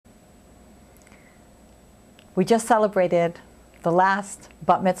We just celebrated the last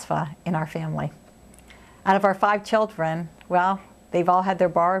bat mitzvah in our family. Out of our 5 children, well, they've all had their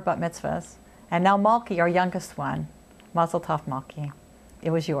bar or bat mitzvahs. And now Malki, our youngest one, Mazel Tov Malki, it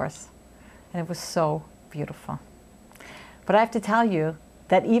was yours. And it was so beautiful. But I have to tell you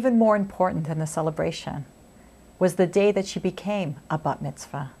that even more important than the celebration was the day that she became a bat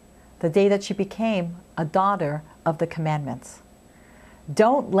mitzvah, the day that she became a daughter of the commandments.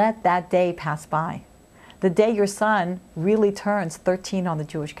 Don't let that day pass by. The day your son really turns 13 on the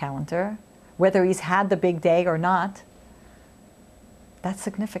Jewish calendar, whether he's had the big day or not, that's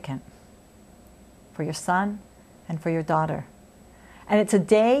significant for your son and for your daughter. And it's a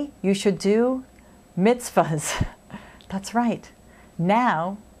day you should do mitzvahs. That's right.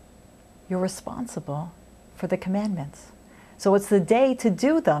 Now you're responsible for the commandments. So it's the day to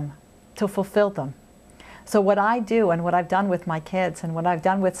do them, to fulfill them. So what I do and what I've done with my kids and what I've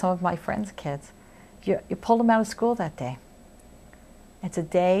done with some of my friends' kids, you pull them out of school that day. It's a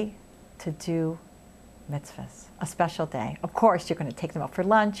day to do mitzvahs, a special day. Of course, you're going to take them out for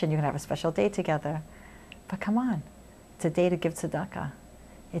lunch and you're going to have a special day together. But come on, it's a day to give tzedakah.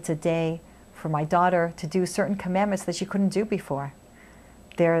 It's a day for my daughter to do certain commandments that she couldn't do before.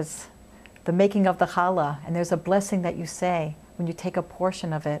 There's the making of the challah, and there's a blessing that you say when you take a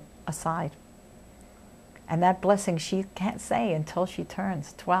portion of it aside. And that blessing she can't say until she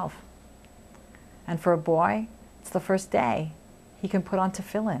turns 12. And for a boy, it's the first day he can put on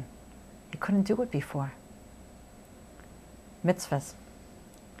tefillin. He couldn't do it before. Mitzvahs.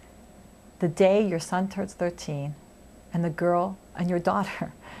 The day your son turns 13 and the girl and your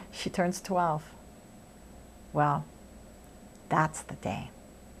daughter, she turns 12. Well, that's the day.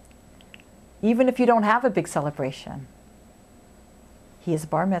 Even if you don't have a big celebration, he is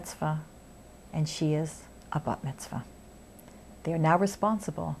bar mitzvah and she is a bat mitzvah. They are now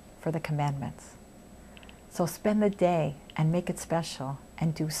responsible for the commandments. So spend the day and make it special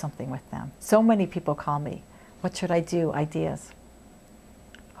and do something with them. So many people call me, what should I do? Ideas.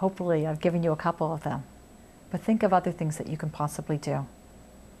 Hopefully I've given you a couple of them. But think of other things that you can possibly do.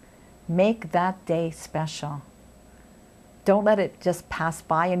 Make that day special. Don't let it just pass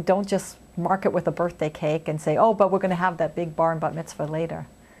by, and don't just mark it with a birthday cake and say, oh, but we're going to have that big bar and bat mitzvah later.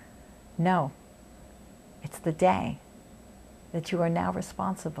 No. It's the day that you are now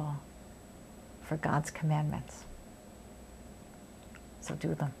responsible for God's commandments. So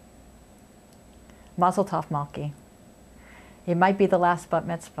do them. Mazel Tov Malki. It might be the last bat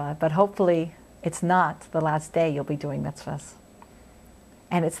mitzvah, but hopefully it's not the last day you'll be doing mitzvahs.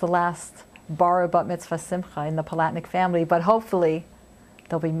 And it's the last bar or bat mitzvah simcha in the Palatnik family, but hopefully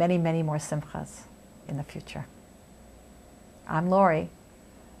there'll be many, many more simchas in the future. I'm Lori,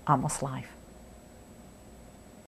 Almost Live.